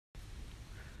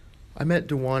I met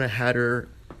Dewana Hatter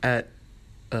at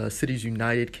Cities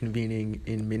United convening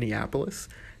in Minneapolis,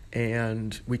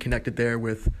 and we connected there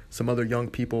with some other young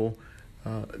people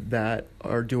that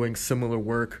are doing similar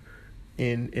work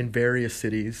in various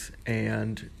cities.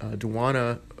 And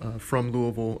Dewana, from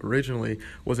Louisville originally,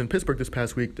 was in Pittsburgh this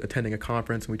past week attending a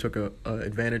conference, and we took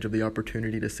advantage of the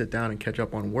opportunity to sit down and catch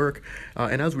up on work.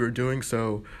 And as we were doing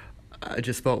so, I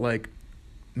just felt like,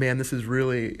 man, this is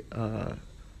really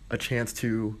a chance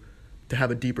to have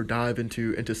a deeper dive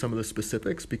into some of the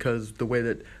specifics, because the way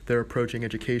that they're approaching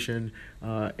education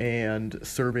and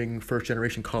serving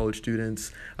first-generation college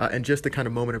students and just the kind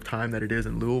of moment of time that it is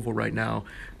in Louisville right now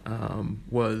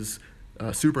was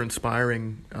super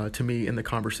inspiring to me in the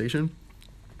conversation.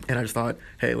 And I just thought,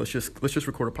 hey, let's just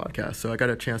record a podcast. So I got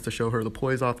a chance to show her the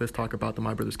Poise office, talk about the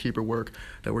My Brother's Keeper work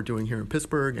that we're doing here in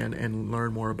Pittsburgh, and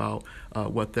learn more about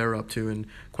what they're up to. And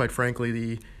quite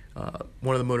frankly,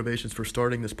 one of the motivations for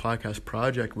starting this podcast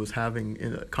project was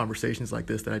having conversations like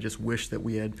this that I just wish that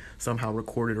we had somehow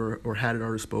recorded or had at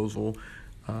our disposal,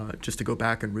 just to go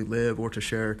back and relive or to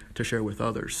share with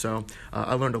others. So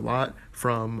I learned a lot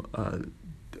from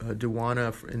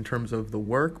Dewana in terms of the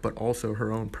work, but also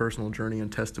her own personal journey and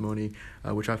testimony,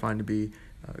 which I find to be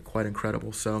quite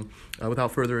incredible. So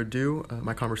without further ado,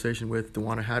 my conversation with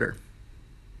Dewana Hatter.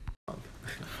 Oh,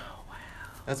 wow.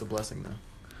 That's a blessing, though.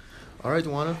 All right,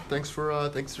 Dewana, thanks for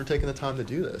taking the time to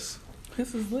do this.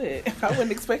 This is lit. I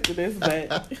wouldn't expect this,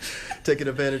 but taking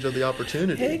advantage of the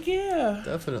opportunity. Heck yeah.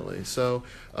 Definitely. So,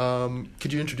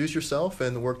 could you introduce yourself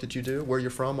and the work that you do, where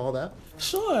you're from, all that?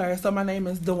 Sure. So my name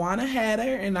is Dewana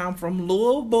Hatter, and I'm from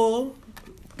Louisville.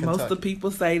 Kentucky. Most of the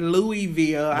people say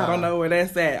Louisville. I don't know where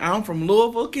that's at. I'm from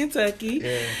Louisville, Kentucky,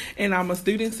 and I'm a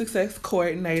student success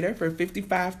coordinator for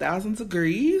 55,000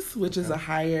 Degrees, which is a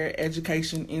higher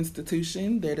education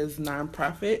institution that is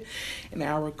nonprofit. And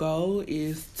our goal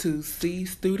is to see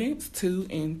students to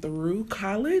and through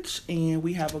college, and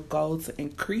we have a goal to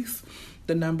increase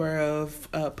the number of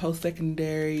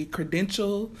post-secondary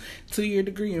credential 2-year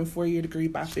degree and 4-year degree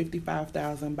by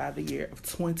 55,000 by the year of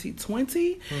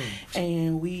 2020.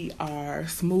 And we are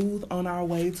smooth on our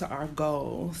way to our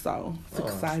goal. So it's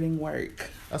exciting work.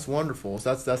 That's wonderful.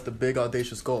 So that's the big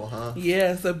audacious goal, huh?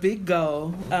 Yeah, it's a big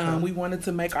goal. Okay. We wanted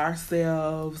to make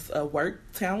ourselves a work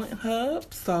talent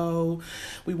hub. So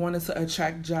we wanted to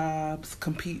attract jobs,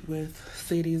 compete with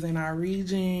cities in our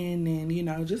region,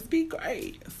 and, just be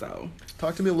great. So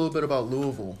talk to me a little bit about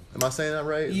Louisville. Am I saying that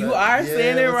right? You are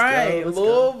saying it right.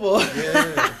 Louisville.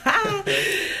 Yeah.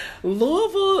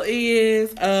 Louisville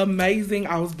is amazing.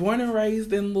 I was born and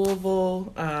raised in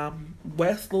Louisville,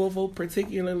 West Louisville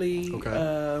particularly,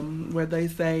 where they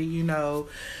say,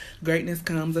 greatness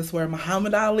comes. That's where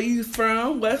Muhammad Ali's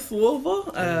from, West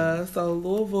Louisville. So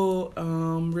Louisville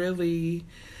really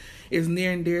is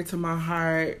near and dear to my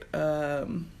heart. I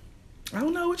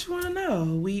don't know what you want to know.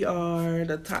 We are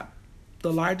the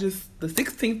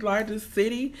 16th largest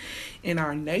city in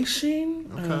our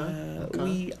nation.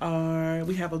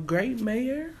 We have a great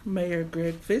mayor, Mayor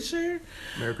Greg Fisher.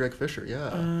 Mayor Greg Fisher,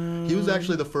 yeah. He was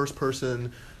actually the first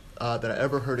person that I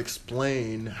ever heard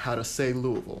explain how to say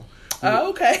Louisville.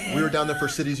 We were down there for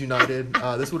Cities United.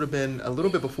 This would have been a little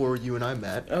bit before you and I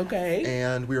met.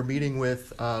 And we were meeting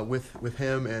with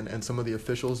him and some of the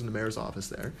officials in the mayor's office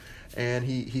there. And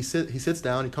he sits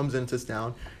down. He comes in and sits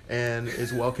down and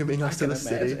is welcoming us to the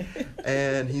city.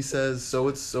 And he says, "So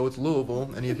it's Louisville.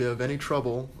 And if you have any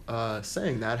trouble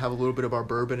saying that, have a little bit of our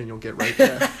bourbon, and you'll get right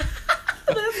there."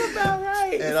 That's about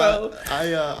right. And So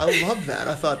I love that.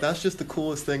 I thought that's just the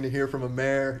coolest thing to hear from a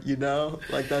mayor,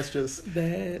 Like that's just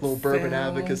little bourbon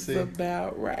advocacy.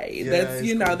 About right. Yeah,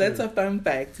 That's that's a fun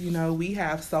fact. We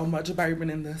have so much bourbon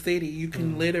in the city. You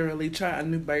can literally try a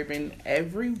new bourbon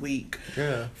every week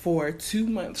for 2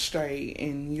 months straight,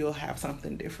 and you'll have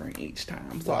something different each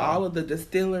time. So all of the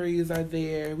distilleries are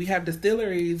there. We have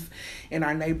distilleries in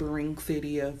our neighboring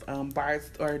city of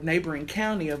neighboring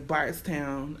county of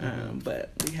Bardstown, but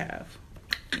we have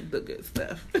the good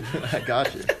stuff. I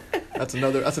got you. That's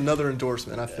another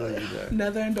endorsement. I feel you there.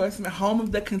 Another endorsement. Home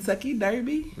of the Kentucky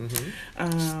Derby.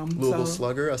 Louisville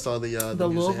Slugger. I saw the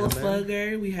Louisville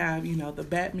Slugger. We have the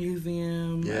Bat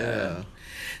Museum.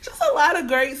 Just a lot of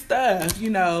great stuff.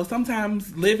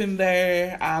 Sometimes living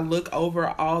there, I look over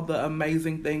all the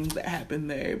amazing things that happen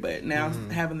there. But now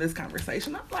having this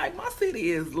conversation, I'm like, my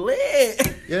city is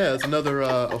lit. Yeah, it's another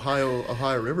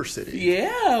Ohio River city.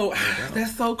 Yeah,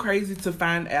 that's so crazy to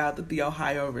find out that the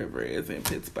Ohio River is in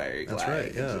Pittsburgh. That's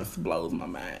right. Yeah, it just blows my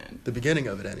mind. The beginning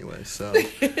of it, anyway. So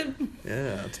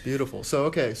yeah, it's beautiful.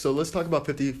 So so let's talk about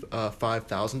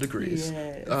 55,000 Degrees.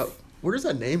 Yes. Where does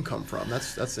that name come from?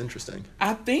 That's interesting.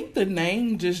 I think the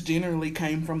name just generally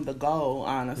came from the goal,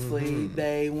 honestly.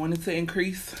 They wanted to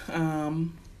increase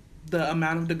the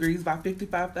amount of degrees by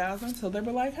 55,000, so they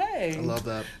were like, hey, I love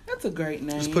that. That's a great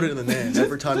name. Just put it in the name.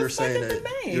 Every time you're saying it,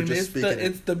 you're just speaking it.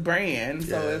 It's the brand,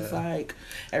 so it's like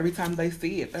every time they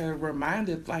see it, they're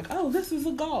reminded, like, oh, this is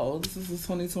a goal. This is a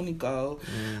 2020 goal.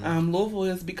 Louisville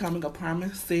is becoming a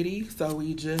promise city, so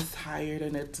we just hired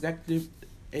an executive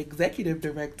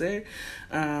director.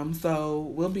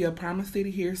 So we'll be a promise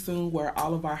city here soon, where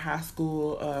all of our high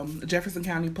school Jefferson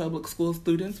County Public School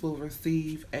students will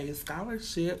receive a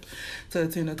scholarship to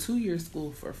attend a 2-year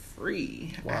school for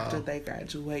free after they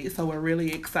graduate. So we're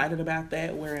really excited about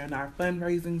that. We're in our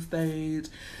fundraising stage.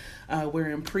 We're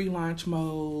in pre-launch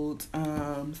mode,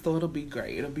 so it'll be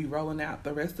great. It'll be rolling out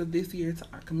the rest of this year to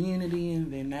our community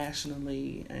and then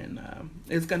nationally, and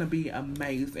it's going to be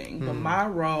amazing. But my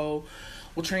role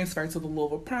will transfer to the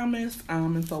Louisville Promise,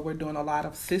 and so we're doing a lot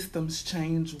of systems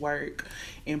change work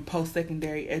in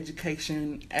post-secondary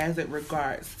education as it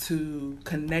regards to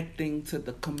connecting to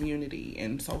the community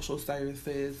in social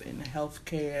services and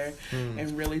healthcare,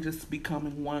 and really just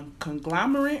becoming one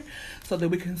conglomerate so that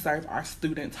we can serve our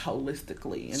students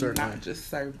holistically and not just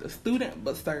serve the student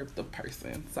but serve the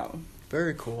person. So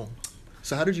very cool.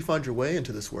 So how did you find your way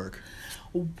into this work?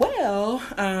 Well,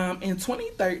 in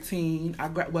 2013, I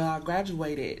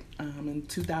graduated in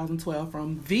 2012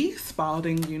 from the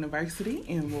Spalding University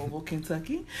in Louisville,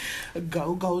 Kentucky.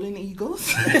 Go Golden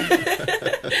Eagles!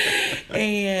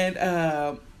 And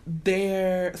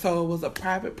so it was a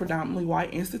private, predominantly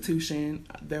white institution.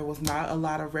 There was not a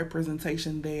lot of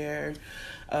representation there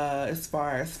as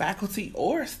far as faculty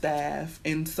or staff.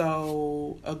 And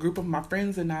so a group of my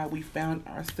friends and I, we found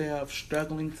ourselves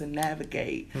struggling to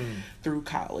navigate through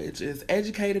college. As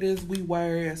educated as we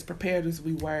were, as prepared as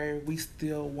we were, we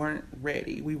still weren't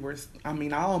ready.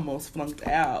 I almost flunked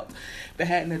out. If it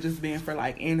hadn't have just been for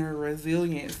like inner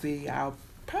resiliency, I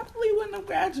probably wouldn't have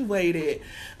graduated.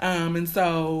 And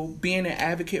so being an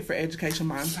advocate for education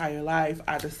my entire life,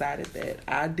 I decided that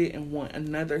I didn't want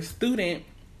another student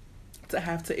to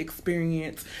have to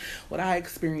experience what I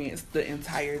experienced the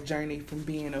entire journey, from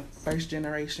being a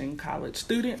first-generation college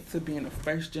student to being a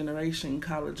first-generation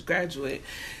college graduate.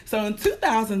 So in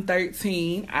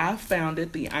 2013, I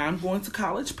founded the I'm Going to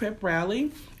College Prep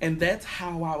Rally, and that's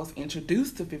how I was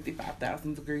introduced to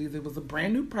 55,000 Degrees. It was a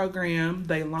brand new program.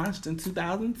 They launched in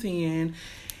 2010,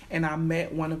 and I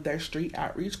met one of their street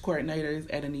outreach coordinators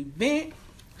at an event,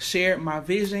 shared my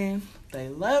vision. They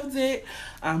loved it.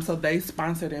 So they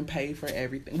sponsored and paid for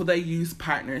everything. Well, they used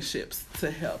partnerships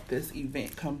to help this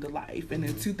event come to life. And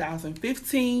in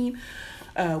 2015,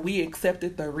 we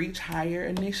accepted the Reach Higher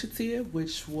initiative,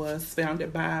 which was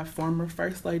founded by former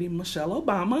First Lady Michelle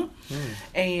Obama.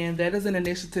 And that is an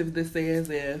initiative that says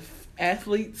if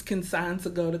athletes can sign to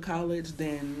go to college,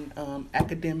 then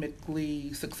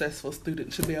academically successful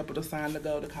students should be able to sign to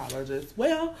go to college as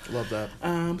well. Love that.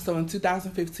 So in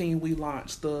 2015, we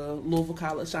launched the Louisville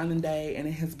College Signing Day, and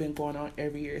it has been going on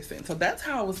every year since. So that's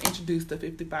how I was introduced to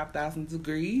 55,000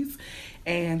 Degrees,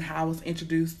 and how I was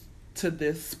introduced to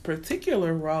this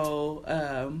particular role.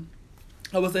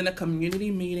 I was in a community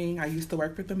meeting. I used to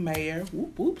work for the mayor.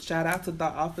 Whoop, whoop. Shout out to the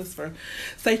Office for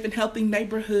Safe and Healthy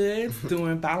Neighborhoods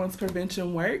doing violence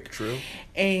prevention work. True.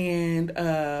 And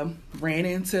ran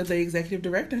into the executive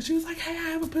director, and she was like, hey,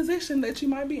 I have a position that you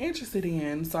might be interested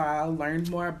in. So I learned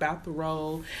more about the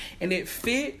role, and it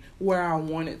fit where I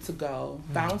wanted to go.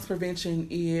 Violence prevention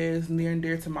is near and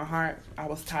dear to my heart. I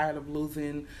was tired of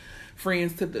losing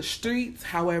friends to the streets.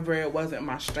 However, it wasn't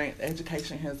my strength.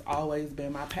 Education has always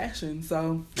been my passion.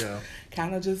 So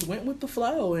kind of just went with the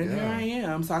flow, and here I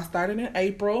am. So I started in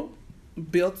April,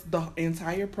 built the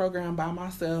entire program by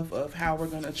myself of how we're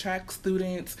going to attract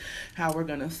students, how we're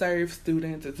going to serve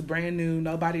students. It's brand new.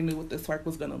 Nobody knew what this work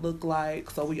was going to look like.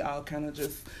 So we all kind of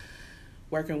just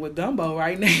working with gumbo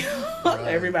right now. Right.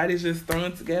 Everybody's just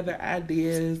throwing together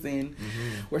ideas, and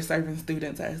we're serving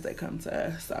students as they come to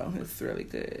us. So it's really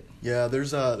good. Yeah,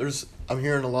 there's I'm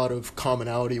hearing a lot of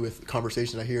commonality with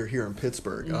conversations I hear here in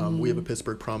Pittsburgh. We have a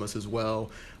Pittsburgh Promise as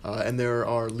well, and there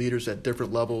are leaders at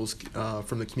different levels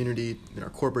from the community, our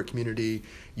corporate community,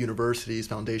 universities,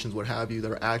 foundations, what have you,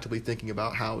 that are actively thinking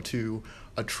about how to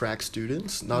attract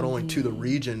students, not only to the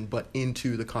region, but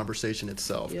into the conversation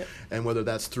itself. Yep. And whether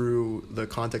that's through the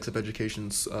context of education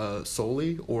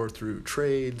solely, or through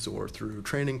trades, or through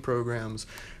training programs,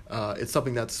 it's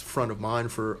something that's front of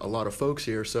mind for a lot of folks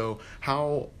here. So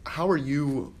how are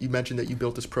you mentioned that you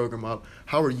built this program up,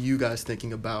 how are you guys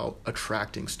thinking about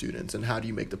attracting students, and how do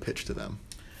you make the pitch to them?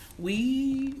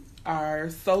 We are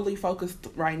solely focused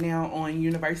right now on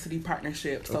university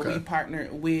partnerships. So we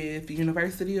partnered with the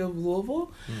University of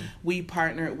Louisville. We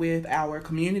partnered with our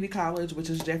community college, which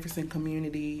is Jefferson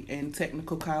Community and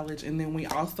Technical College. And then we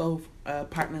also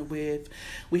partnered with,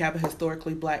 we have a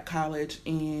historically black college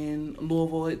in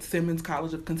Louisville. It's Simmons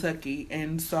College of Kentucky.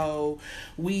 And so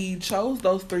we chose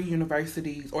those three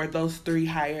universities, or those three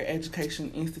higher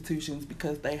education institutions,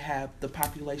 because they have the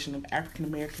population of African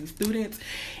American students.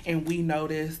 And we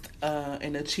noticed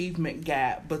an achievement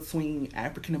gap between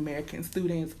African American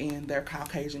students and their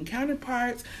Caucasian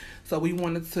counterparts. So we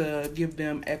wanted to give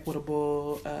them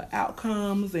equitable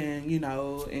outcomes and,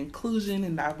 inclusion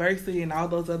and diversity and all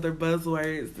those other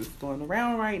buzzwords that's going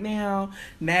around right now,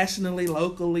 nationally,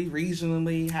 locally,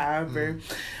 regionally, however.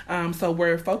 So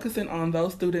we're focusing on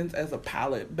those students as a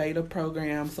pilot beta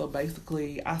program. So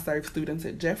basically, I serve students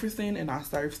at Jefferson and I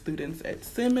serve students at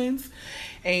Simmons,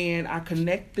 and I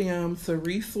connect them to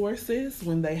resources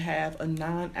when they have a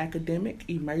non-academic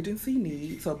emergency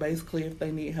need. So basically, if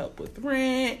they need help with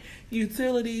rent,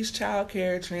 utilities,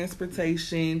 childcare,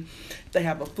 transportation, if they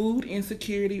have a food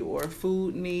insecurity or a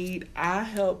food need, I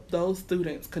help those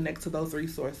students connect to those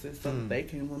resources so that they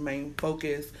can remain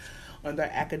focused on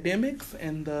their academics.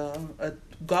 And the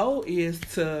goal is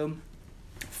to,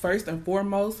 first and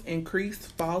foremost, increase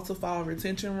fall-to-fall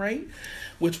retention rate,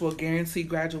 which will guarantee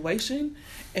graduation.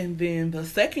 And then the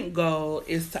second goal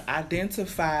is to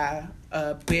identify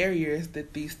barriers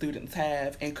that these students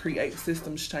have and create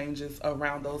systems changes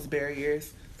around those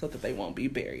barriers so that they won't be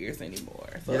barriers anymore.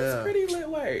 So it's pretty lit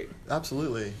work.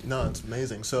 Absolutely. No, it's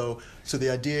amazing. So the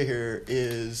idea here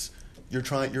is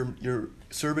you're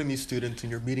serving these students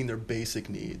and you're meeting their basic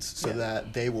needs so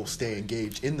that they will stay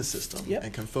engaged in the system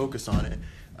and can focus on it.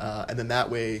 And then that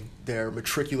way they're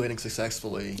matriculating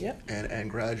successfully and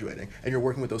graduating. And you're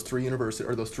working with those three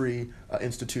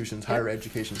institutions, higher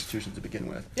education institutions to begin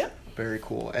with. Yep. Very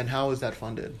cool. And how is that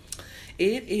funded?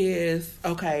 It is,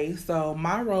 so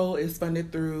my role is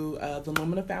funded through the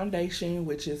Lumina Foundation,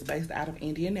 which is based out of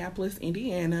Indianapolis,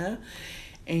 Indiana.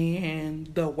 And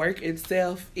the work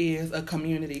itself is a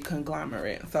community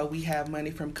conglomerate. So we have money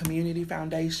from Community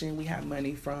Foundation, we have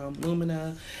money from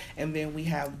Lumina, and then we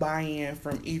have buy-in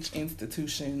from each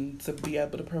institution to be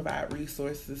able to provide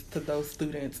resources to those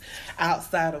students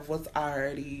outside of what's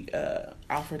already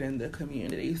offered in the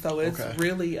community. So it's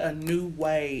really a new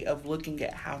way of looking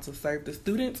at how to serve the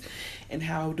students and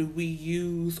how do we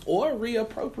use or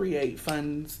reappropriate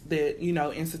funds that,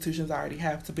 institutions already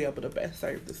have to be able to best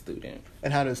serve the student.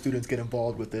 And how do students get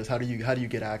involved with this? How do you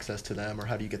get access to them, or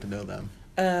how do you get to know them?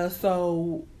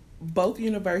 So both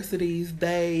universities,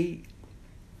 they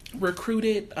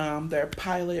recruited their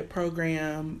pilot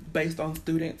program based on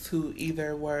students who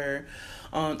either were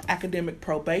on academic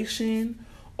probation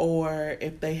or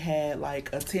if they had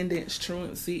attendance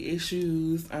truancy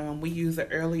issues. We use an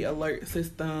early alert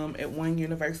system. At one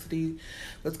university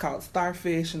it's called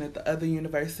Starfish, and at the other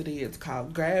university it's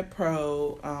called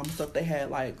GradPro. So if they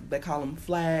had they call them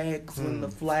flags, when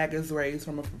the flag is raised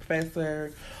from a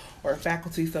professor or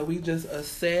faculty. So we just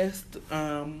assessed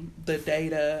the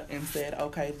data and said,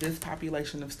 okay, this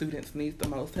population of students needs the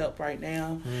most help right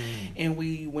now. And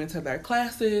we went to their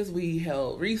classes, we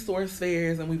held resource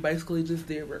fairs, and we basically just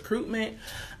did recruitment.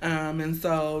 And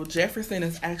so Jefferson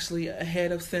is actually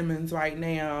ahead of Simmons right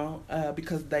now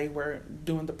because they were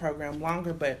doing the program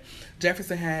longer. But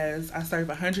Jefferson I serve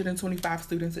 125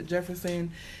 students at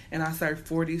Jefferson, and I serve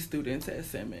 40 students at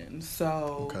Simmons.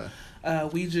 So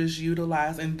we just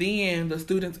utilize, and then the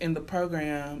students in the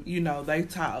program, they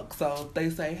talk. So if they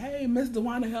say, hey, Miss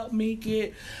DeWanda helped me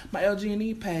get my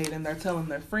LG&E paid, and they're telling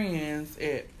their friends,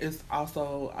 it's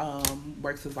also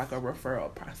works as a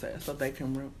referral process. So they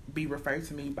can be referred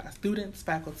to me by students,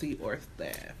 faculty, or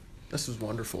staff. This is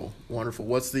wonderful. Wonderful.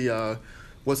 What's the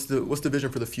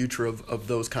vision for the future of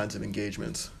those kinds of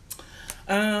engagements?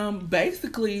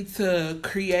 Basically to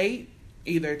create,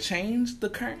 either change the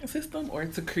current system or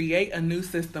to create a new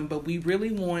system, but we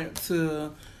really want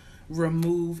to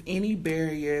remove any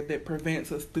barrier that prevents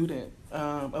a student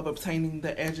of obtaining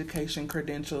the education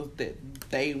credentials that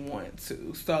they want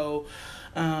to. So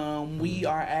we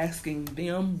are asking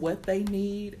them what they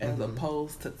need as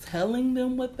opposed to telling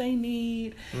them what they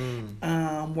need.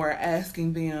 We're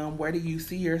asking them, where do you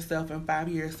see yourself in 5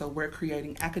 years? So we're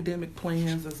creating academic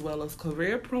plans as well as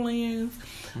career plans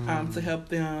to help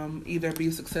them either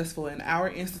be successful in our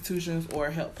institutions or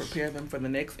help prepare them for the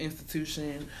next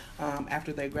institution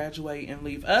after they graduate and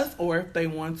leave us, or if they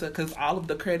want to, because all of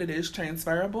the credit is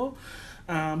transferable.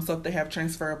 So if they have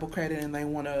transferable credit and they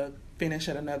want to finish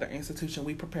at another institution,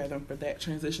 we prepare them for that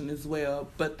transition as well.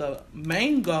 But the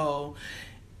main goal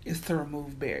is to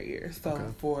remove barriers.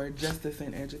 So for justice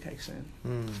in education.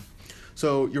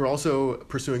 So you're also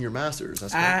pursuing your master's.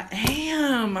 That's I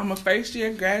am. I'm a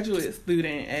first-year graduate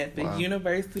student at the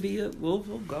University of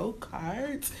Louisville. Go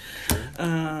Cards.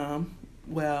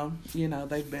 Well, you know,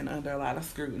 they've been under a lot of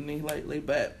scrutiny lately,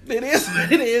 but it is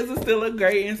what it is. It's still a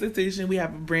great institution. We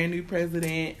have a brand new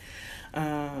president.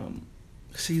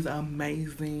 She's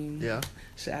amazing. Yeah.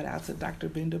 Shout out to Dr.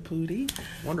 Binda Pudi.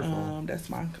 Wonderful. That's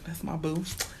my boo.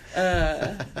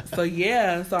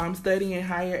 So I'm studying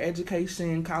higher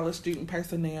education, college student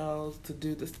personnel to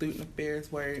do the student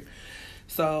affairs work.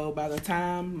 So by the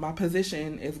time my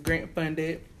position is grant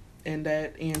funded, and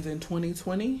that ends in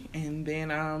 2020, and then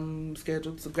I'm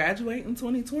scheduled to graduate in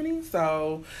 2020.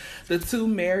 So the two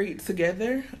married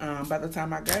together. By the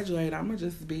time I graduate, I'm gonna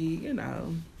just be, you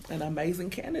know, an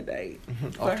amazing candidate.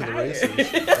 Off to the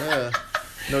races. Yeah.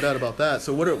 No doubt about that.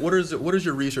 So what is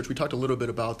your research? We talked a little bit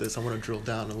about this. I want to drill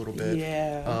down a little bit.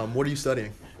 Yeah. What are you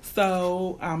studying?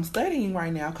 So I'm studying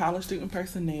right now college student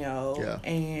personnel,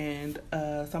 and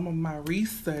some of my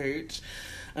research.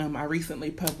 I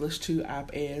recently published 2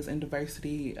 op-eds in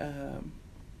diversity.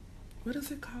 What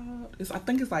is it called? I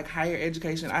think it's like higher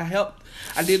education. I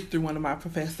did through one of my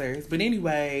professors. But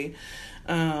anyway,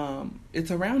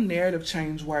 it's around narrative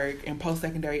change work and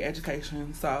post-secondary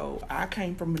education. So I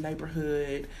came from a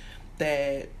neighborhood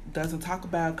that doesn't talk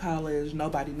about college.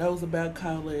 Nobody knows about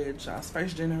college. I was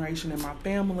first generation in my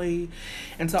family.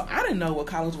 And so I didn't know what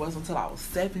college was until I was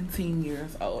 17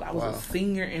 years old. I was a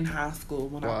senior in high school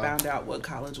when I found out what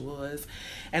college was.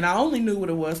 And I only knew what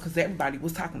it was because everybody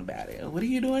was talking about it. What are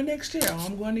you doing next year? Oh,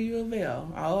 I'm going to U of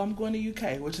L. Oh, I'm going to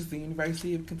UK, which is the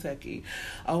University of Kentucky.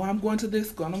 Oh, I'm going to this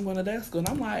school and I'm going to that school. And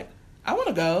I'm like, I want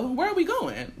to go. Where are we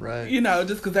going? Right. You know,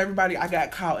 just because I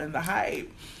got caught in the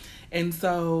hype. And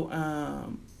so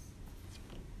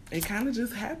it kind of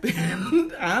just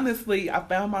happened. Honestly, I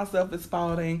found myself at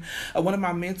Spalding. One of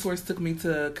my mentors took me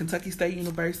to Kentucky State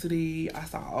University. I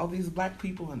saw all these black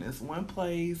people in this one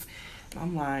place.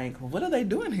 I'm like, what are they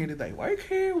doing here? Do they work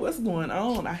here? What's going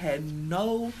on? I had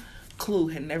no clue,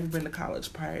 had never been to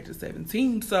college prior to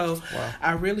 17. So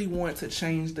I really want to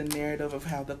change the narrative of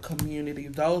how the community,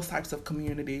 those types of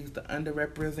communities, the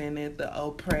underrepresented, the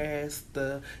oppressed,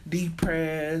 the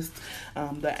depressed,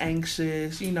 the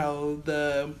anxious, you know,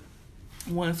 the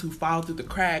ones who fall through the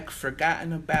cracks,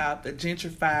 forgotten about, the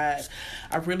gentrified.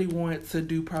 I really want to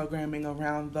do programming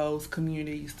around those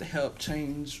communities to help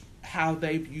change how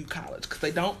they view college because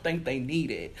they don't think they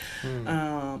need it.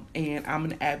 And I'm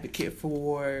an advocate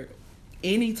for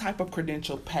any type of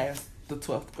credential past the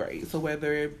 12th grade. So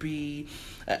whether it be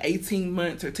an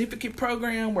 18-month certificate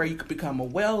program where you could become a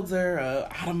welder, a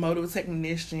automotive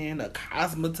technician, a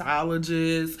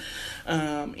cosmetologist,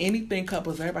 anything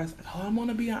couples, everybody's like, oh, I want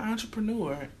to be an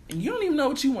entrepreneur. And you don't even know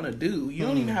what you want to do. You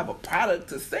don't even have a product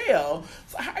to sell.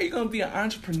 So how are you going to be an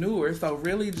entrepreneur? So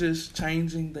really just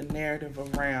changing the narrative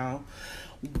around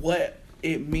what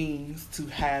it means to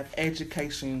have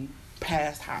education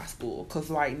past high school, because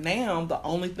right now the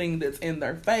only thing that's in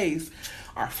their face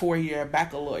are 4-year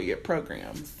baccalaureate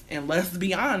programs, and let's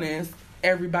be honest,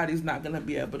 everybody's not going to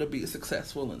be able to be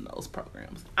successful in those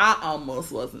programs. I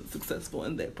almost wasn't successful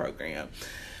in that program.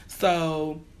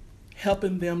 So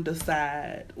helping them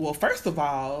decide, well, first of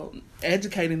all,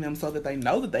 educating them so that they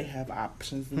know that they have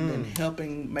options, and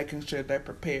then making sure they're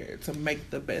prepared to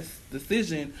make the best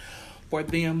decision for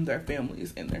them, their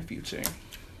families, and their future.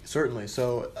 Certainly.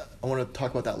 So I want to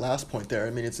talk about that last point there.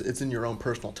 I mean, it's in your own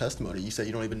personal testimony. You said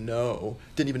you didn't even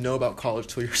know about college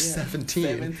till you're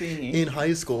 17 in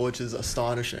high school, which is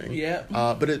astonishing. Yeah.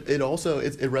 But it also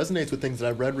resonates with things that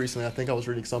I read recently. I think I was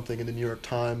reading something in the New York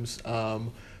Times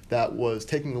that was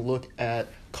taking a look at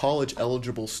college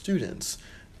eligible students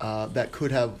that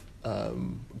could have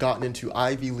gotten into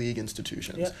Ivy League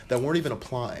institutions that weren't even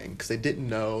applying because they didn't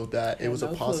know that it was a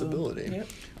possibility.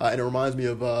 And it reminds me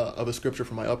of a scripture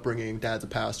from my upbringing. Dad's a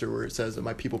pastor, where it says that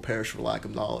my people perish for lack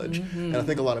of knowledge. And I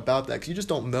think a lot about that because you just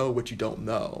don't know what you don't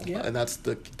know. And that's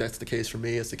the case for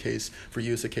me. It's the case for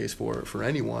you. It's the case for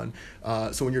anyone.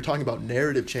 So when you're talking about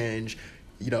narrative change,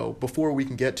 you know, before we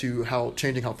can get to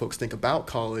changing how folks think about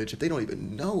college, if they don't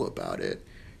even know about it,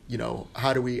 you know,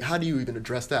 how do you even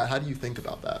address that? How do you think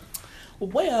about that?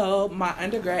 Well, my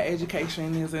undergrad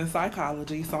education is in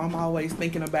psychology, so I'm always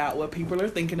thinking about what people are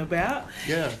thinking about.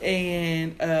 Yeah.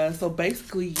 And so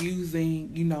basically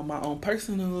using, you know, my own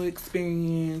personal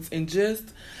experience and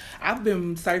just, I've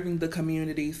been serving the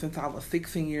community since I was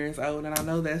 16 years old, and I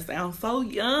know that sounds so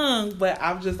young, but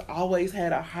I've just always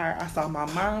had a heart. I saw my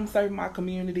mom serve my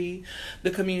community,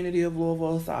 the community of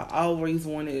Louisville, so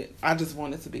I just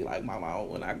wanted to be like my mom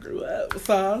when I grew up.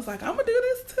 So I was like, I'm gonna do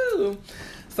this too.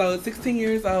 So at 16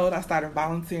 years old, I started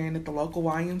volunteering at the local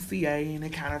YMCA, and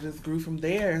it kind of just grew from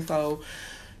there. So,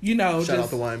 you know, shout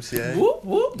out the YMCA. Whoop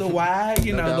whoop, the Y.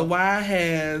 You know, doubt. the Y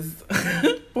has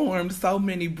formed so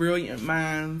many brilliant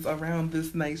minds around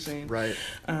this nation. Right.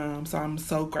 So I'm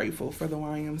so grateful for the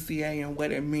YMCA and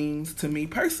what it means to me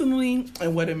personally,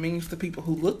 and what it means to people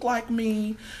who look like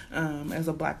me, as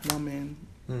a Black woman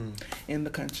in the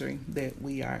country that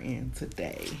we are in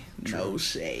today. True. No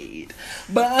shade,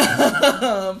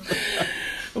 but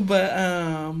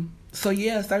so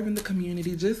yeah, serving the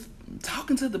community, just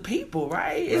talking to the people,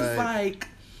 right? It's like,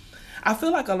 I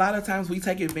feel like a lot of times we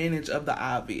take advantage of the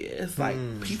obvious. Like,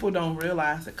 people don't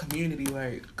realize that community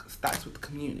work starts with the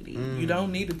community. You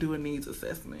don't need to do a needs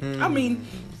assessment. I mean,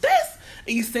 that's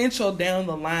essential down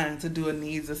the line, to do a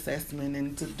needs assessment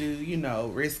and to do, you know,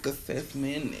 risk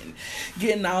assessment and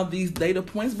getting all these data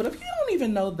points. But if you don't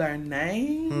even know their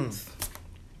names,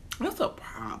 that's a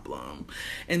problem.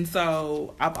 And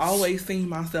so I've always seen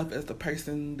myself as the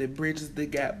person that bridges the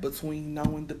gap between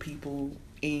knowing the people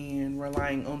and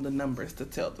relying on the numbers to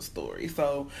tell the story.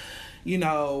 So, you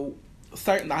know,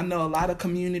 I know a lot of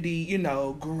community, you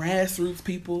know, grassroots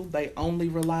people, they only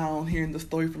rely on hearing the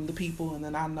story from the people. And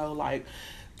then I know, like,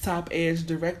 top edge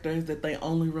directors that they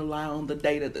only rely on the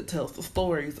data that tells the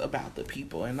stories about the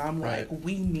people. And I'm like,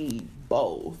 we need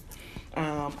both.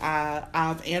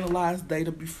 I've analyzed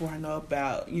data before. I know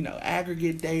about, you know,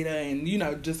 aggregate data and, you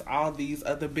know, just all these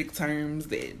other big terms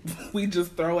that we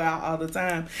just throw out all the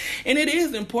time. And it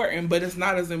is important, but it's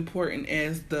not as important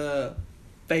as the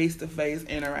face-to-face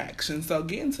interaction. So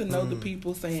getting to know the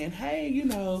people, saying, hey, you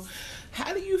know,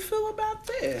 how do you feel about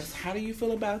this? How do you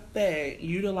feel about that?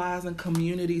 Utilizing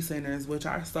community centers, which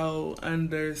are so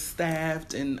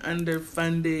understaffed and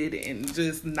underfunded and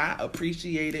just not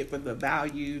appreciated for the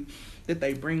value that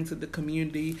they bring to the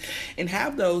community, and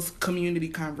have those community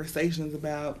conversations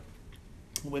about,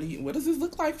 what does this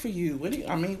look like for you? What you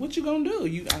gonna do? Are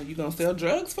you gonna sell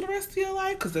drugs for the rest of your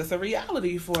life? Because that's a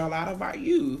reality for a lot of our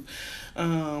youth.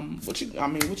 What you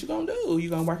gonna do? You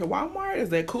gonna work at Walmart? Is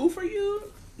that cool for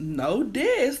you? No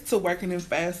diss to working in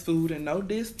fast food, and no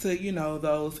diss to, you know,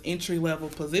 those entry level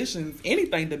positions.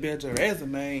 Anything to build your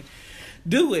resume,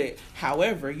 do it.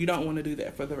 However, you don't want to do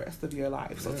that for the rest of your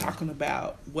life. So talking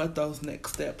about what those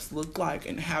next steps look like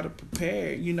and how to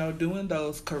prepare, you know, doing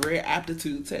those career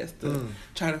aptitude tests to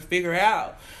try to figure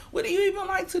out, what do you even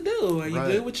like to do? Are you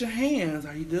good with your hands?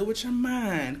 Are you good with your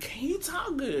mind? Can you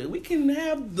talk good? We can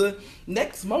have the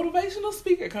next motivational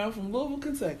speaker come from Louisville,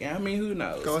 Kentucky. I mean, who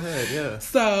knows? Go ahead, yeah.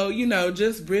 So, you know,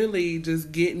 just really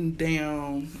just getting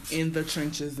down in the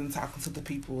trenches and talking to the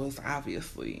people is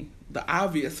obviously the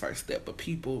obvious first step, but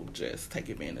people just take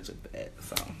advantage of that.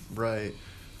 So right.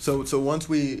 So once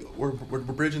we're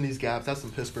bridging these gaps, that's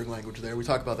some Pittsburgh language there. We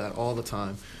talk about that all the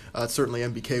time. Certainly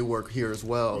MBK work here as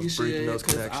well, bridging those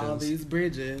connections. All these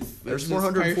bridges. There's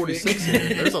 446 here.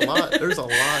 There's a lot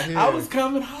here. I was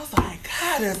like,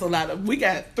 God, there's a lot we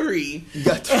got 3. You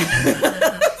got 3.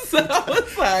 So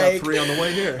it's like, got 3 on the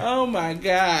way here. Oh my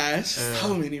gosh,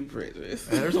 so many bridges.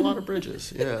 There's a lot of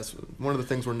bridges. Yeah, it's one of the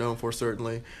things we're known for,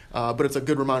 certainly. But it's a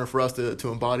good reminder for us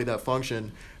to embody that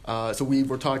function. So we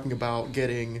were talking about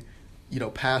getting, you know,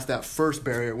 past that first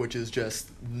barrier, which is just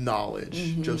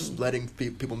knowledge, just letting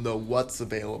people know what's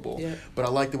available. Yep. But I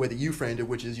like the way that you framed it,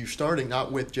 which is you're starting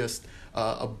not with just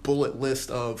a bullet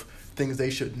list of things they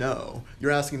should know.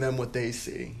 You're asking them what they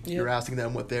see. Yep. You're asking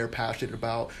them what they're passionate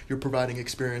about. You're providing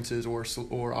experiences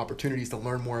or opportunities to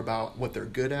learn more about what they're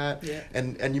good at. Yep.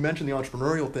 And you mentioned the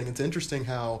entrepreneurial thing. It's interesting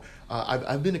how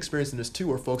I've been experiencing this too,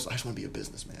 where folks, I just want to be a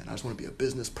businessman. I just want to be a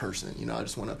business person. You know, I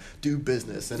just want to do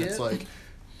business. And it's like,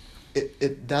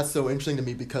 that's so interesting to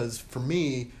me, because for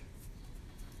me,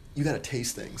 you got to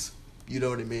taste things. You know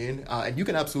what I mean? And you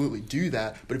can absolutely do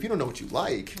that, but if you don't know what you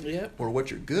like or what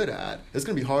you're good at, it's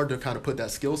going to be hard to kind of put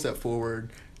that skill set forward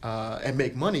and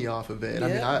make money off of it.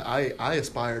 Yep. I mean, I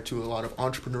aspire to a lot of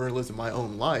entrepreneurialism in my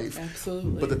own life.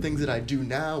 Absolutely. But the things that I do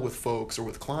now with folks or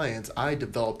with clients, I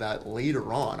developed that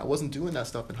later on. I wasn't doing that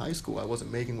stuff in high school. I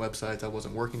wasn't making websites. I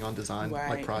wasn't working on design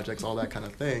like projects, all that kind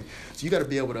of thing. So you got to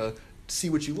be able to see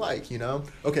what you like, you know?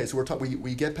 Okay, so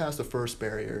we get past the first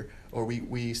barrier, or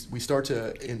we start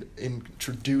to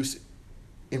introduce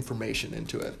information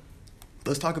into it.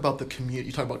 let's talk about the community.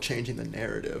 You talk about changing the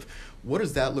narrative. What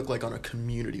does that look like on a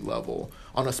community level,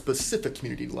 on a specific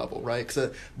community level, right?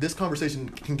 Because this conversation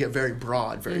can get very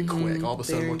broad very quick. All of a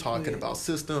sudden, we're talking about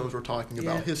systems, we're talking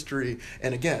about history.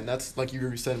 And again, that's like you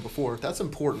were saying before, that's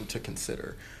important to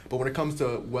consider. But when it comes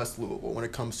to West Louisville, when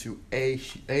it comes to a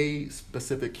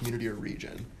specific community or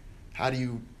region, how do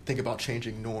you think about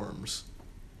changing norms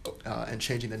and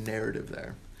changing the narrative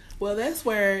there? Well, that's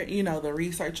where, the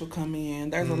research will come in.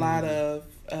 There's a lot of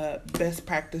best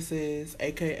practices,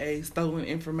 aka stolen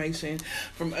information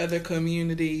from other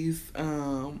communities,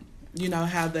 how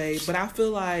but I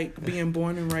feel like being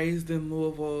born and raised in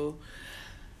Louisville,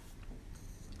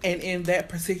 and in that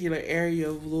particular area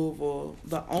of Louisville,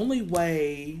 the only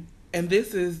way, and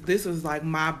this is like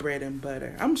my bread and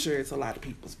butter. I'm sure it's a lot of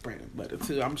people's bread and butter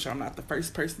too. I'm sure I'm not the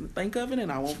first person to think of it,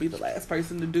 and I won't be the last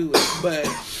person to do it, but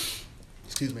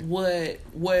excuse me.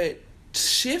 What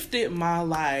shifted my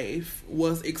life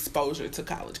was exposure to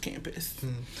college campus.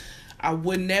 I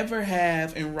would never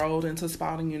have enrolled into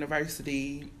Spalding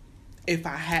University if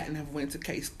I hadn't have went to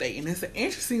K-State. And it's an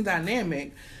interesting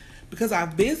dynamic because I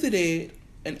visited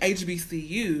an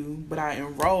HBCU, but I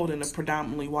enrolled in a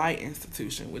predominantly white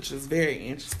institution, which is very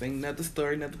interesting. Another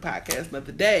story, another podcast,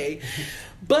 another day.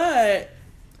 But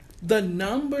the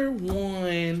number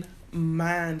one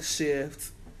mind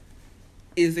shift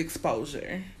is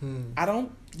exposure.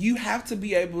 You have to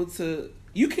be able to,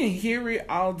 you can hear it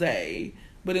all day,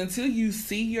 but until you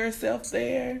see yourself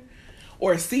there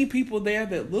or see people there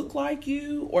that look like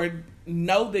you or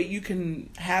know that you can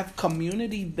have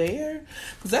community there,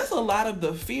 because that's a lot of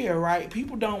the fear, right?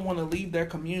 People don't want to leave their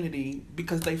community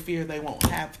because they fear they won't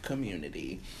have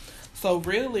community. So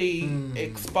really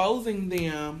exposing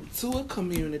them to a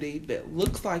community that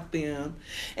looks like them,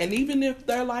 and even if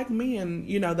they're like me and,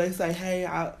 they say, hey,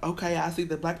 I see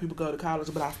that black people go to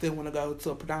college, but I still want to go to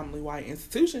a predominantly white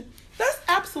institution, that's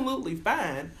absolutely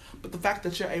fine. But the fact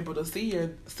that you're able to see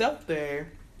yourself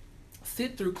there,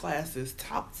 sit through classes,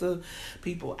 talk to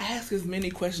people, ask as many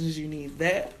questions as you need,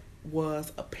 that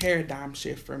was a paradigm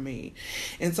shift for me.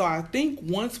 And so I think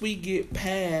once we get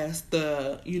past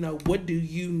the, what do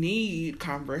you need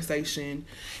conversation,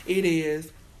 it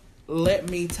is, let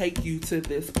me take you to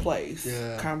this place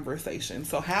conversation.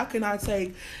 So how can I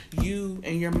take you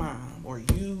and your mom, or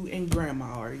you and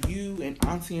grandma, or you and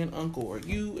auntie and uncle, or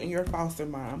you and your foster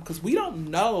mom? Because we don't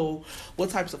know what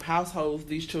types of households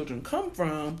these children come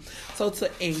from. So to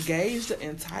engage the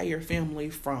entire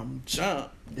family from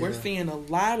jump, we're seeing a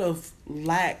lot of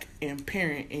lack in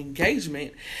parent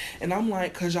engagement. And I'm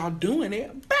like, because y'all doing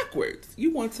it backwards.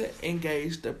 You want to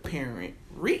engage the parent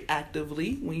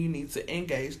reactively when you need to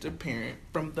engage the parent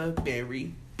from the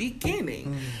very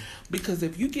beginning. Because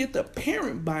if you get the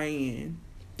parent buy-in,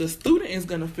 the student is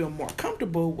going to feel more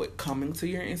comfortable with coming to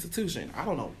your institution. I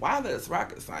don't know why that's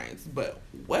rocket science, but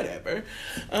whatever.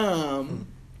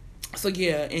 So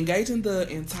yeah, engaging the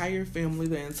entire family,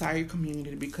 the entire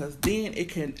community, because then it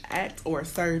can act or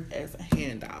serve as a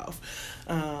handoff.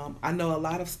 I know a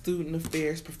lot of student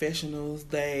affairs professionals,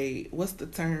 what's the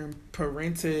term,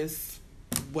 parentis,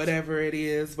 whatever it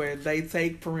is, where they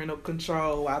take parental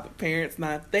control while the parent's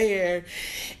not there,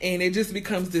 and it just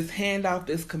becomes this handoff,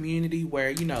 this community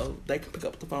where, they can pick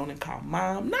up the phone and call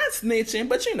mom, not snitching,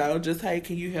 but just, hey,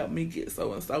 can you help me get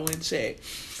so-and-so in check?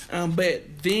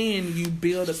 But then you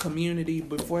build a community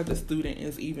before the student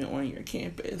is even on your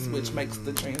campus, which makes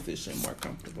the transition more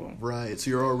comfortable. Right. So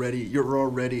you're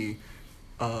already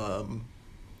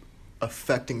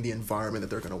affecting the environment that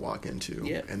they're going to walk into,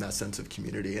 and that sense of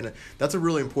community. And that's a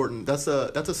really important, that's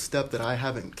a step that I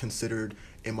haven't considered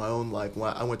in my own life.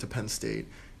 When I went to Penn State,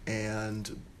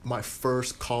 and my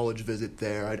first college visit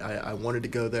there, I wanted to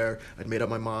go there. I'd made up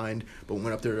my mind, but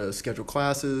went up there to schedule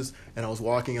classes, and I was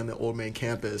walking on the old main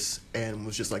campus and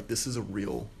was just like, this is a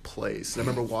real place. And I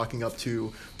remember walking up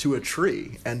to a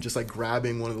tree and just like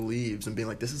grabbing one of the leaves and being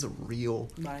like, this is a real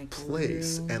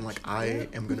place, and like I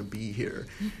am going to be here.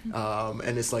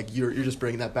 And it's like you're just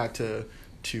bringing that back to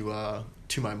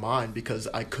my mind, because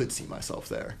I could see myself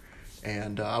there.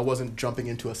 And I wasn't jumping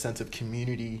into a sense of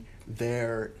community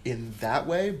there in that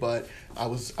way, but I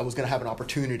was going to have an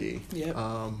opportunity.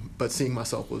 But seeing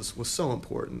myself was so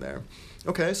important there.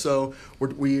 Okay, so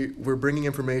we're bringing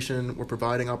information, we're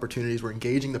providing opportunities, we're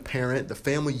engaging the parent, the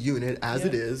family unit as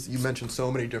it is. You mentioned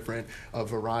so many different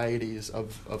varieties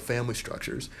of family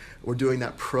structures. We're doing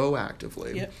that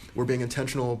proactively. We're being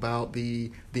intentional about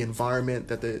the environment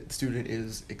that the student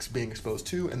is being exposed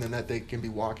to, and then that they can be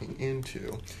walking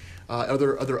into. Are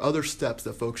there other steps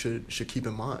that folks should keep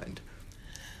in mind?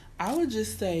 I would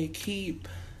just say keep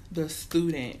the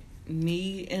student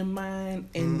need in mind,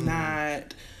 and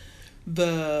not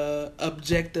the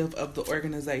objective of the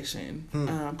organization.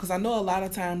 Because I know a lot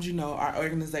of times, our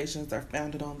organizations are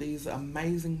founded on these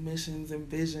amazing missions and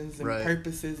visions and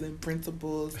purposes and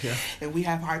principles. Yeah. And we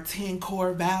have our 10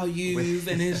 core values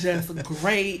and it's just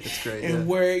great. It's great. And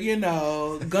we're,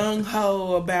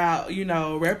 gung-ho about,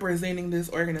 representing this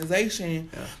organization.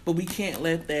 Yeah. But we can't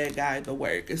let that guide the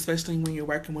work, especially when you're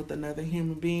working with another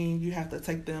human being. You have to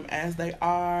take them as they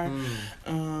are.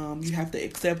 You have to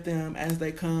accept them as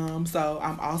they come. So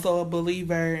I'm also a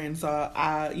believer, and so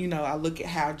I look at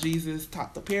how Jesus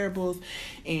taught the parables,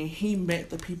 and he met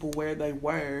the people where they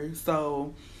were.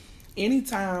 So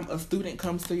anytime a student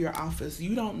comes to your office,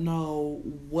 you don't know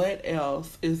what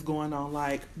else is going on.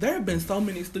 Like, there have been so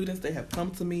many students that have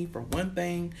come to me for one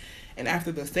thing, and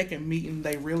after the second meeting,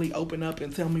 they really open up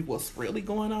and tell me what's really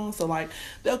going on. So, like,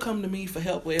 they'll come to me for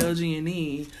help with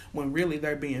LG&E when really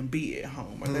they're being beat at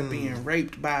home, or they're being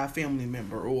raped by a family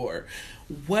member, or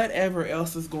whatever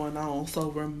else is going on. So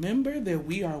remember that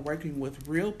we are working with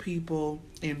real people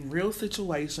in real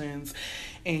situations,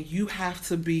 and you have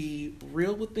to be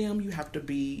real with them. You have to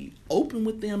be open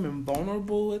with them and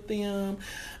vulnerable with them.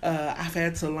 I've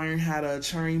had to learn how to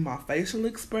train my facial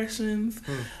expressions.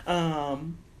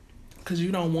 Because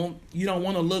you don't want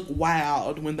to look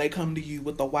wild when they come to you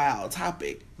with a wild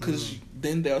topic, because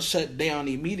then they'll shut down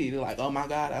immediately, like, oh my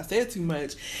God, I said too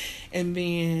much. And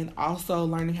then also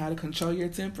learning how to control your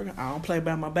temper. I don't play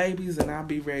by my babies, and I'll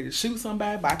be ready to shoot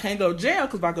somebody, but I can't go to jail,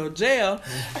 because if I go to jail,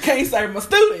 I can't serve my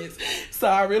students. So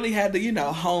I really had to,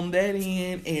 hone that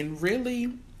in. And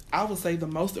really, I would say the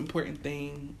most important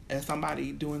thing as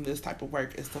somebody doing this type of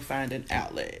work is to find an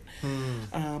outlet.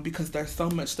 Because there's so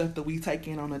much stuff that we take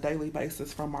in on a daily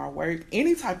basis from our work.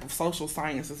 Any type of social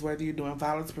sciences, whether you're doing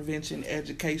violence prevention,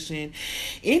 education,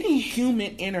 any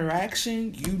human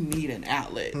interaction, you need an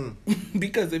outlet.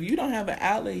 Because if you don't have an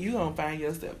outlet, you're going to find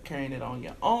yourself carrying it on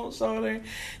your own shoulder.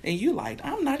 And you like,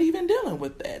 I'm not even dealing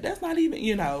with that. That's not even,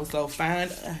 so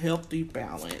find a healthy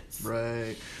balance.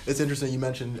 Right. It's interesting you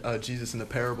mentioned Jesus in the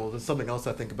parables. It's something else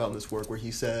I think about in this work, where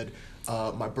he said,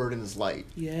 my burden is light.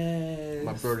 Yes.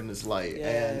 My burden is light.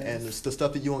 Yes. And the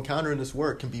stuff that you encounter in this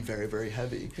work can be very, very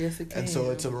heavy. Yes, it can. And so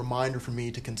it's a reminder for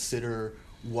me to consider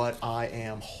what I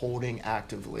am holding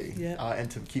actively,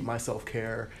 and to keep my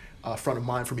self-care front of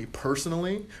mind for me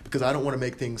personally, because I don't want to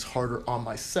make things harder on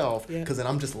myself, because then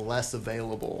I'm just less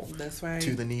available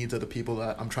to the needs of the people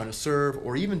that I'm trying to serve,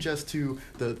 or even just to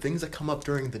the things that come up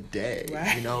during the day.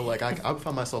 Like I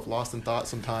find myself lost in thought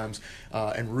sometimes,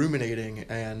 and ruminating,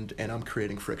 and I'm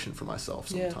creating friction for myself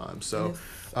sometimes. So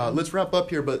let's wrap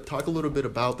up here, but talk a little bit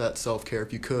about that self-care,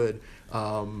 if you could,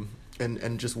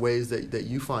 and just ways that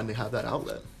you find to have that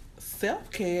outlet.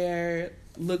 Self-care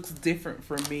looks different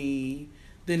for me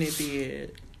than it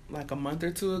did like a month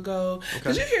or two ago.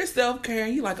 Because you hear self-care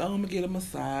and you're like, oh, I'm going to get a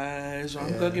massage, or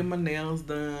I'm going to get my nails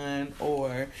done,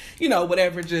 or,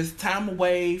 whatever, just time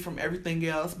away from everything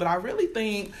else. But I really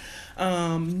think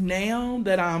now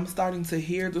that I'm starting to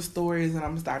hear the stories and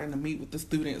I'm starting to meet with the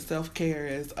students, self-care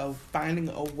is of finding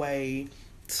a way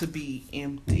to be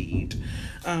emptied.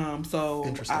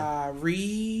 So I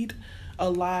read a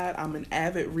lot. I'm an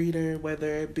avid reader,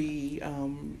 whether it be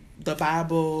the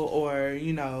Bible or,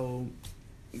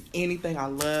 anything. I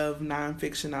love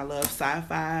nonfiction. I love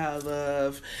sci-fi. I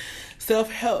love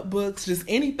self-help books. Just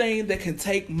anything that can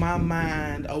take my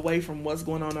mind away from what's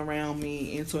going on around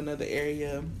me into another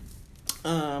area.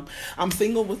 I'm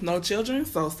single with no children,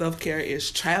 so self-care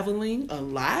is traveling a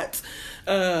lot.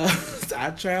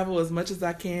 I travel as much as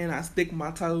I can. I stick my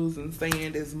toes in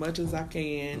sand as much as I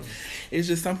can. It's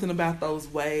just something about those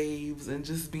waves and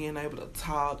just being able to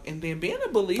talk. And then being a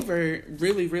believer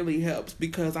really, really helps,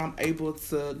 because I'm able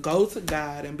to go to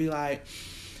God and be like,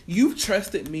 you've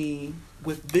trusted me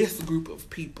with this group of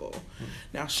people.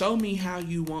 Now show me how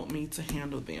you want me to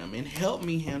handle them, and help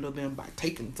me handle them by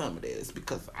taking some of this,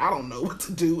 because I don't know what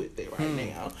to do with it right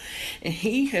now. And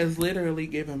he has literally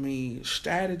given me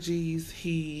strategies.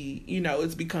 He,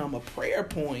 it's become a prayer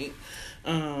point.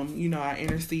 I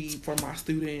intercede for my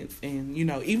students, and,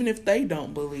 even if they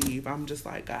don't believe, I'm just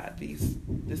like, God,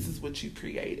 this is what you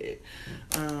created.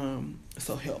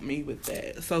 So help me with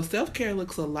that. So self-care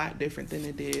looks a lot different than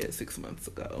it did 6 months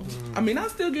ago. I mean, I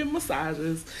still get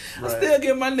massages. I still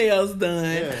get my nails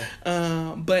done.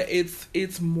 But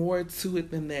it's more to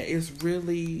it than that. It's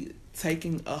really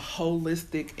taking a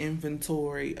holistic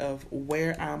inventory of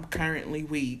where I'm currently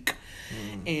weak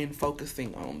and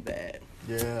focusing on that.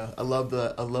 Yeah, I love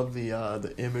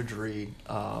the imagery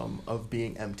of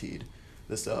being emptied.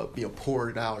 This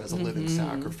poured out as a living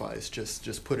sacrifice,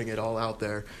 just putting it all out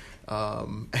there.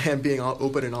 and being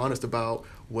open and honest about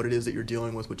what it is that you're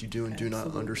dealing with, what you do and do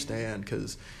not understand,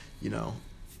 because,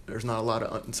 there's not a lot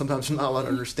of, sometimes not a lot of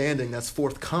understanding that's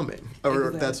forthcoming,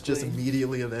 or that's just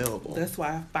immediately available. That's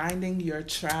why finding your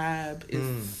tribe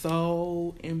is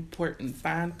so important.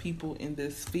 Find people in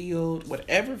this field,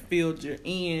 whatever field you're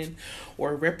in,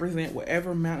 or represent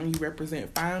whatever mountain you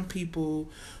represent. Find people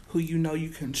who you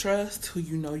can trust, who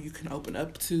you can open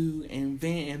up to and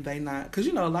vent, and they not, because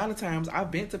a lot of times I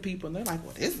vent to people and they're like,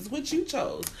 well, this is what you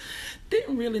chose.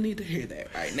 Didn't really need to hear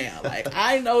that right now. Like,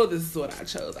 I know this is what I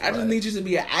chose. I just need you to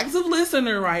be an active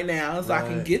listener right now so I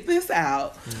can get this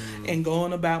out and go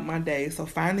on about my day. So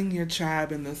finding your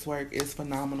tribe in this work is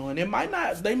phenomenal. And they might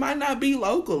not be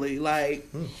locally. Like,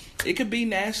 it could be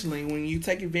nationally. When you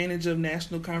take advantage of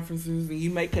national conferences and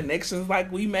you make connections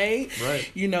like we made,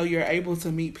 you're able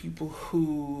to meet people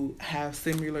who have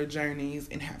similar journeys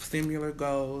and have similar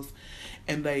goals,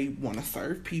 and they want to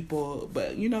serve people,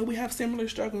 but we have similar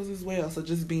struggles as well. So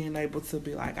just being able to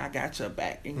be like, I got your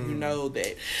back, and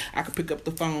that I could pick up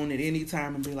the phone at any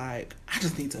time and be like, I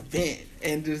just need to vent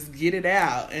and just get it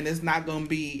out, and it's not gonna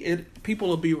be people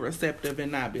will be receptive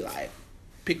and not be like,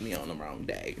 pick me on the wrong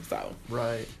day. So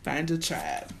find your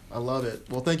tribe. I love it.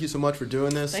 Well, thank you so much for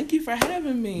doing this. Thank you for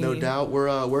having me. No doubt.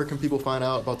 Where can people find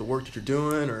out about the work that you're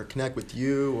doing, or connect with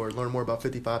you, or learn more about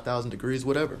 55,000 Degrees,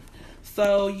 whatever?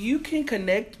 So you can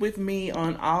connect with me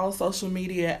on all social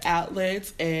media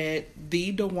outlets at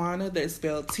The Dewana. That's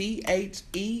spelled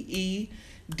TheeDewana.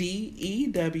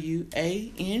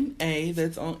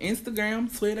 That's on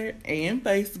Instagram, Twitter, and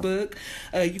Facebook.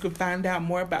 You can find out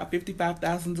more about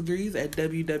 55,000 Degrees at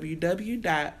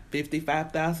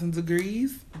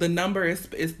www.55,000degrees. The number is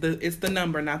the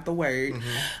number, not the word.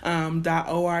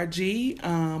 .org.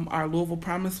 Our Louisville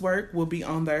Promise work will be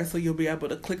on there, so you'll be able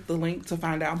to click the link to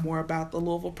find out more about the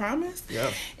Louisville Promise.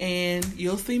 Yeah. And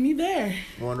you'll see me there.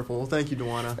 Wonderful. Well, thank you,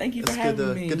 Dewana. Thank you for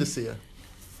having me. Good to see you.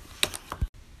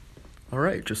 All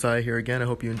right, Josiah here again. I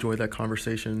hope you enjoyed that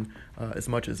conversation as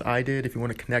much as I did. If you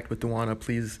want to connect with Dewana,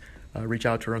 please reach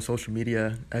out to her on social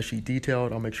media as she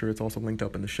detailed. I'll make sure it's also linked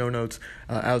up in the show notes,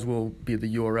 as will be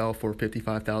the URL for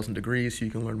 55,000 Degrees, so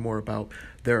you can learn more about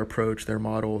their approach, their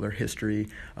model, their history,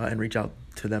 and reach out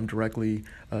to them directly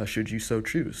should you so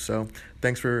choose. So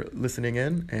thanks for listening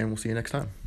in, and we'll see you next time.